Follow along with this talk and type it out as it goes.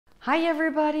Hi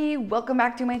everybody, welcome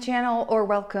back to my channel, or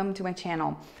welcome to my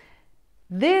channel.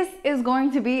 This is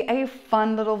going to be a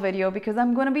fun little video because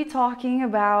I'm going to be talking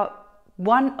about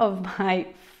one of my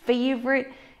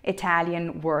favorite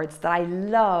Italian words that I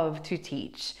love to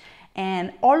teach.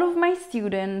 And all of my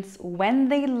students, when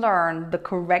they learn the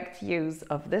correct use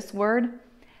of this word,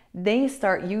 they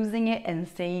start using it and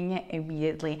saying it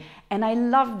immediately. And I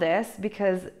love this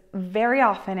because very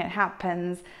often it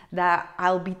happens that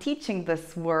I'll be teaching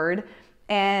this word,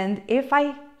 and if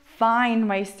I find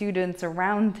my students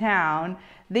around town,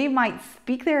 they might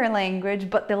speak their language,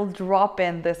 but they'll drop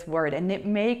in this word, and it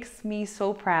makes me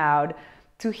so proud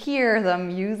to hear them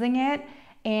using it.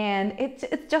 And it's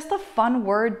just a fun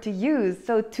word to use.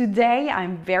 So today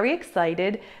I'm very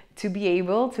excited to be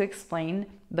able to explain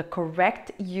the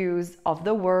correct use of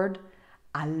the word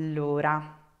allora.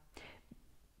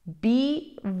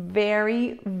 Be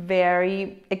very,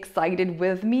 very excited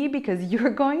with me because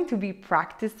you're going to be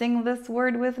practicing this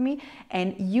word with me,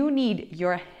 and you need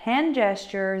your hand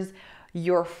gestures,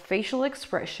 your facial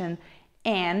expression,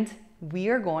 and we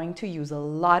are going to use a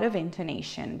lot of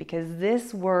intonation because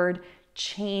this word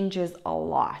changes a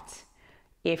lot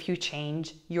if you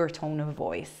change your tone of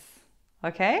voice.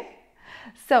 Okay?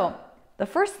 So the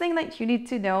first thing that you need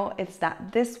to know is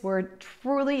that this word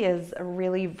truly is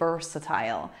really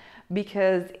versatile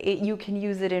because you can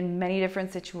use it in many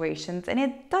different situations, and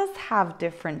it does have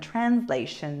different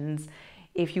translations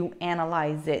if you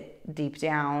analyze it deep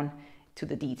down to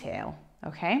the detail,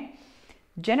 okay?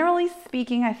 Generally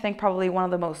speaking, I think probably one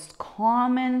of the most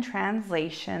common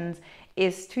translations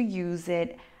is to use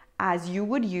it as you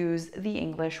would use the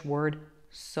English word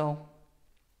so.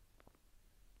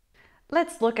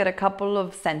 Let's look at a couple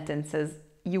of sentences.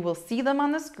 You will see them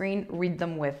on the screen. Read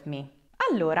them with me.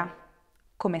 Allora,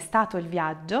 com'è stato il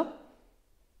viaggio?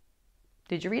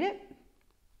 Did you read it?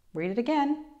 Read it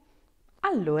again.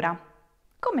 Allora,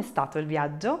 com'è stato il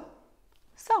viaggio?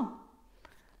 So,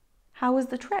 how was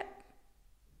the trip?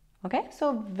 Okay,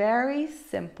 so very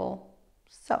simple.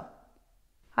 So,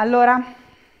 allora,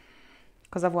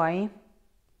 cosa vuoi?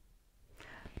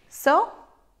 So,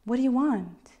 what do you want?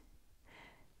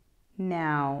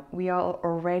 Now, we are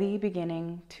already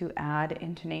beginning to add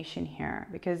intonation here,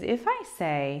 because if I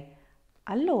say,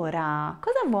 allora,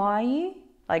 cosa vuoi?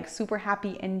 Like super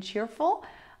happy and cheerful,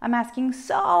 I'm asking,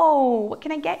 so, what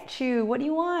can I get you? What do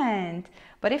you want?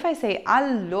 But if I say,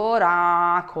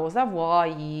 allora, cosa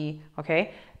vuoi?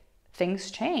 Okay, things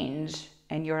change,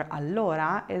 and your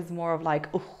allora is more of like,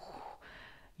 oh,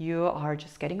 you are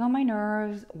just getting on my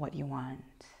nerves. What do you want?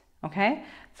 Okay,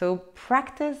 so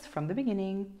practice from the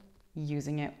beginning,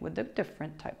 using it with the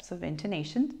different types of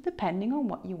intonations depending on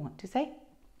what you want to say.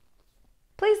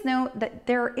 Please note that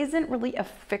there isn't really a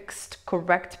fixed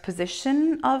correct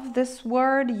position of this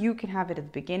word. You can have it at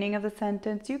the beginning of the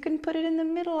sentence, you can put it in the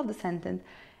middle of the sentence,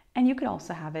 and you can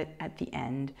also have it at the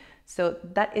end. So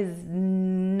that is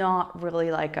not really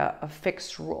like a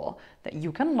fixed rule that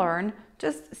you can learn.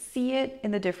 Just see it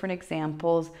in the different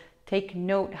examples. Take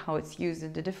note how it's used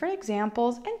in the different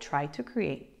examples and try to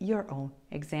create your own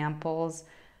examples.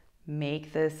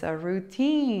 Make this a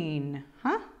routine,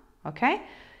 Okay?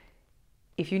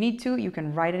 If you need to, you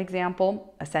can write an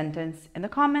example, a sentence in the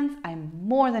comments. I'm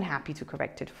more than happy to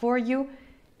correct it for you.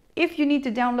 If you need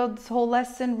to download this whole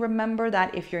lesson, remember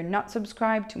that if you're not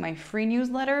subscribed to my free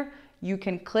newsletter, you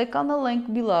can click on the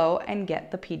link below and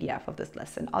get the PDF of this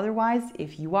lesson. Otherwise,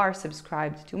 if you are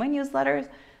subscribed to my newsletters,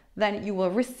 then you will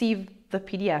receive the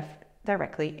PDF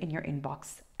directly in your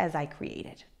inbox as I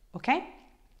created, okay?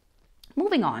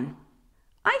 Moving on.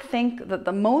 I think that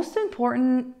the most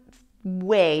important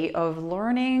way of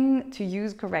learning to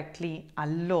use correctly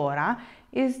allora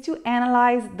is to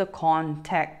analyze the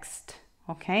context,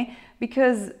 okay?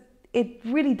 Because it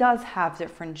really does have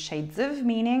different shades of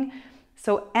meaning.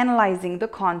 So analyzing the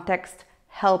context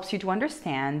helps you to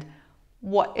understand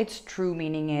what its true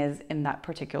meaning is in that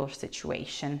particular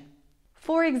situation.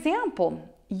 For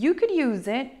example, you could use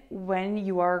it when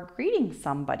you are greeting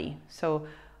somebody. So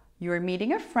you're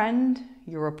meeting a friend,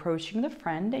 you're approaching the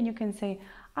friend, and you can say,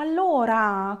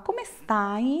 allora, come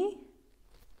stai?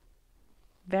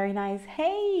 Very nice.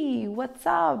 Hey, what's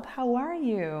up? How are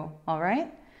you? All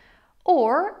right.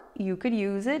 Or you could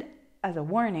use it as a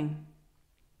warning.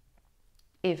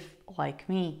 If, like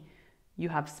me, you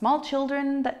have small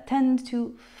children that tend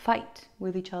to fight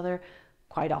with each other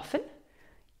quite often,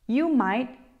 you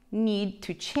might need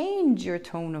to change your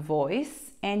tone of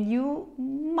voice, and you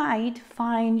might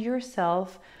find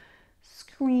yourself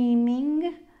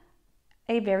screaming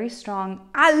a very strong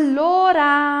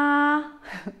allora,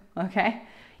 okay?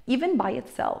 Even by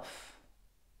itself.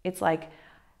 It's like,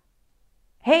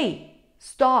 Hey,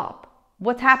 stop.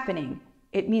 What's happening?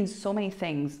 It means so many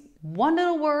things. One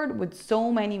little word with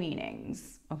so many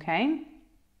meanings, okay?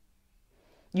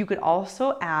 You could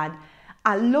also add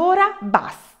allora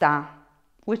basta,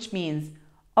 which means,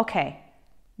 okay,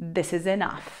 this is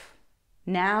enough.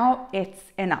 Now it's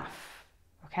enough,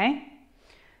 okay?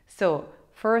 So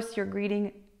first you're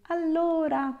greeting,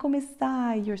 allora, come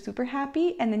stai? You're super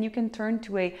happy, and then you can turn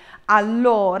to a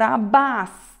allora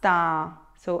basta.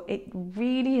 So it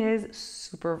really is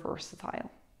super versatile.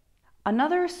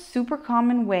 Another super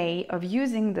common way of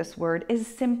using this word is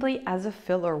simply as a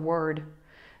filler word.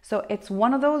 So it's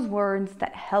one of those words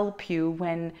that help you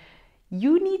when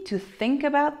you need to think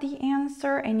about the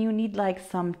answer and you need like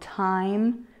some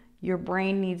time. Your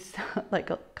brain needs like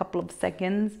a couple of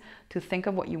seconds to think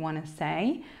of what you want to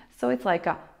say. So it's like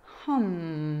a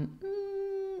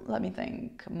let me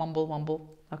think, mumble,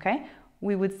 mumble, okay?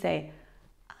 We would say,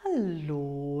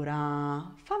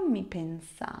 allora, fammi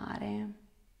pensare.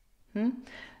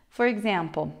 For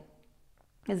example,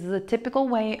 this is a typical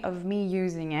way of me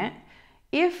using it.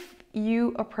 If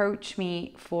you approach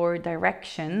me for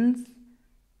directions,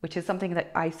 which is something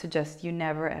that I suggest you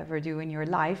never ever do in your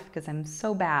life because I'm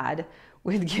so bad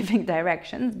with giving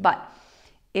directions, but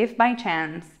if by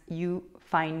chance you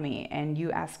find me and you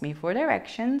ask me for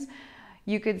directions,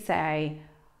 you could say,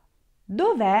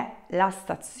 dov'è la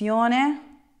stazione?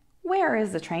 Where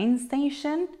is the train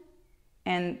station?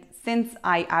 And since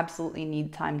I absolutely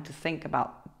need time to think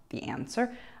about the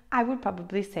answer, I would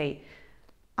probably say,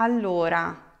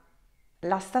 allora,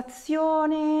 la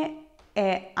stazione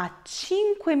è a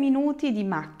 5 minuti di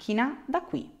macchina da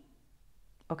qui.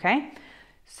 Okay?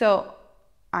 So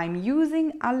I'm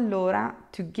using allora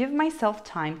to give myself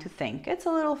time to think. It's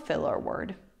a little filler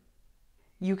word.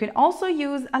 You can also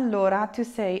use allora to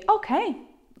say, okay,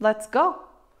 let's go.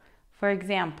 For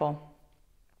example,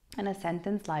 in a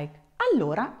sentence like,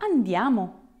 allora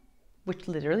andiamo, which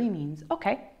literally means,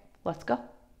 okay, let's go.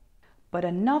 But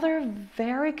another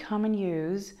very common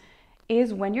use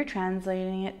is when you're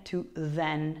translating it to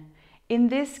then. In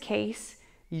this case,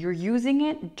 you're using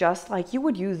it just like you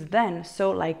would use then,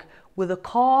 so like with a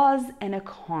cause and a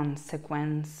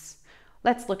consequence.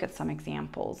 Let's look at some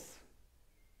examples.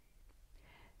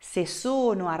 Se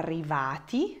sono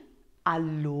arrivati,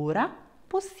 allora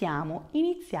possiamo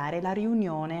iniziare la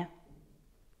riunione.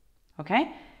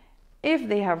 Okay? If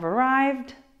they have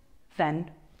arrived,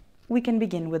 then we can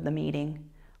begin with the meeting.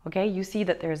 Okay? You see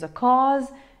that there's a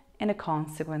cause and a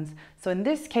consequence. So in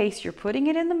this case, you're putting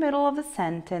it in the middle of the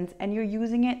sentence and you're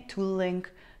using it to link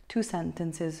two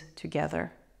sentences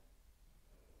together.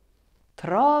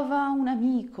 Trova un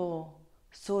amico,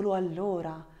 solo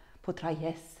allora potrai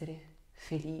essere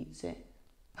felice.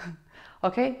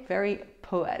 Okay, very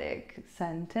poetic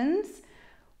sentence,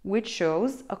 which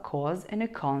shows a cause and a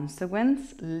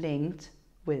consequence linked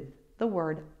with the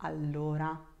word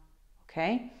allora.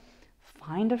 Okay?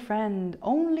 Find a friend,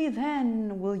 only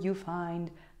then will you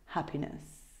find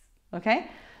happiness. Okay?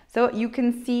 So you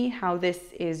can see how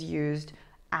this is used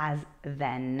as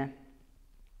then.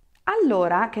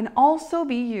 Allora can also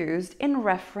be used in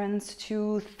reference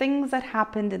to things that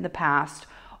happened in the past,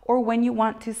 or when you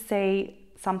want to say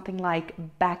something like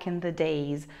back in the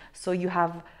days. So you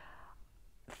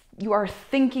are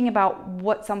thinking about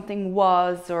what something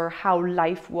was or how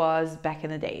life was back in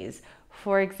the days.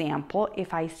 For example,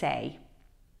 if I say,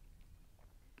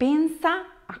 pensa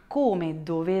a come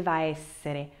doveva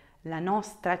essere la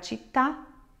nostra città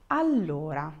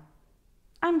allora.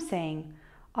 I'm saying,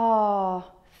 oh,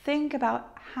 think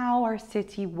about how our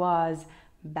city was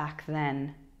back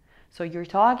then. So you're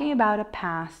talking about a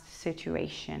past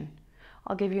situation.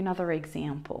 I'll give you another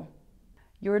example.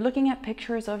 You're looking at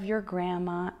pictures of your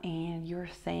grandma and you're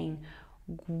saying,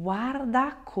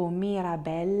 guarda com'era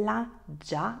bella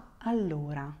già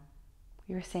allora.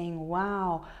 You're saying,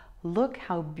 wow, look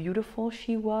how beautiful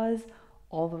she was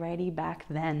already back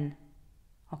then.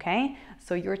 Okay?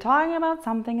 So you're talking about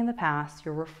something in the past.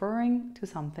 You're referring to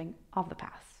something of the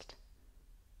past.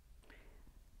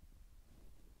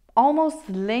 Almost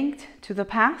linked to the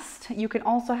past, you can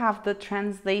also have the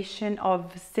translation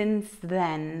of since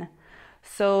then.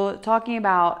 So talking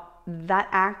about that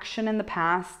action in the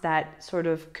past that sort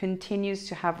of continues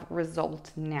to have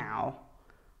result now.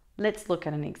 Let's look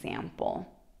at an example.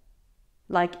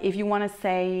 Like if you want to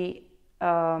say,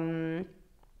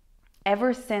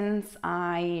 ever since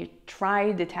I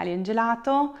tried Italian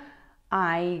gelato,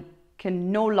 I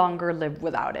can no longer live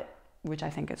without it, which I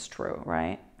think is true,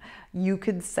 right? You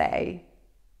could say,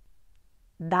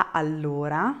 da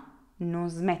allora non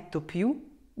smetto più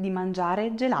di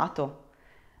mangiare gelato.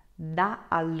 Da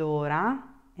allora,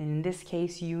 And in this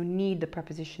case, you need the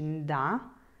preposition da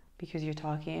because you're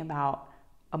talking about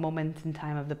a moment in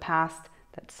time of the past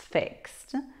that's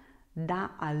fixed. Da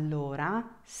allora,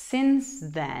 since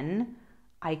then,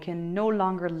 I can no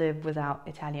longer live without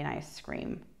Italian ice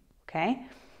cream. Okay?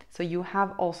 So you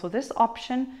have also this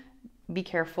option. Be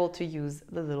careful to use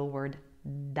the little word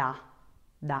da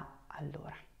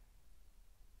allora.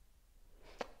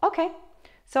 Okay,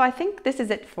 so I think this is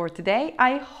it for today.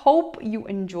 I hope you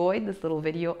enjoyed this little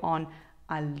video on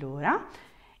allora.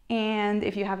 And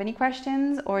if you have any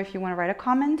questions or if you want to write a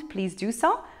comment, please do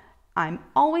so. I'm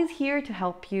always here to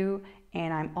help you,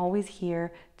 and I'm always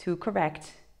here to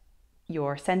correct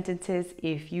your sentences.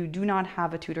 If you do not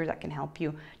have a tutor that can help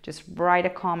you, just write a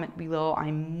comment below.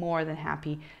 I'm more than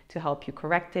happy to help you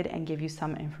correct it and give you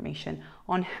some information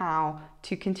on how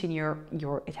to continue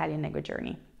your Italian language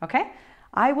journey. Okay?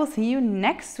 I will see you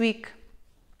next week.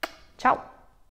 Ciao!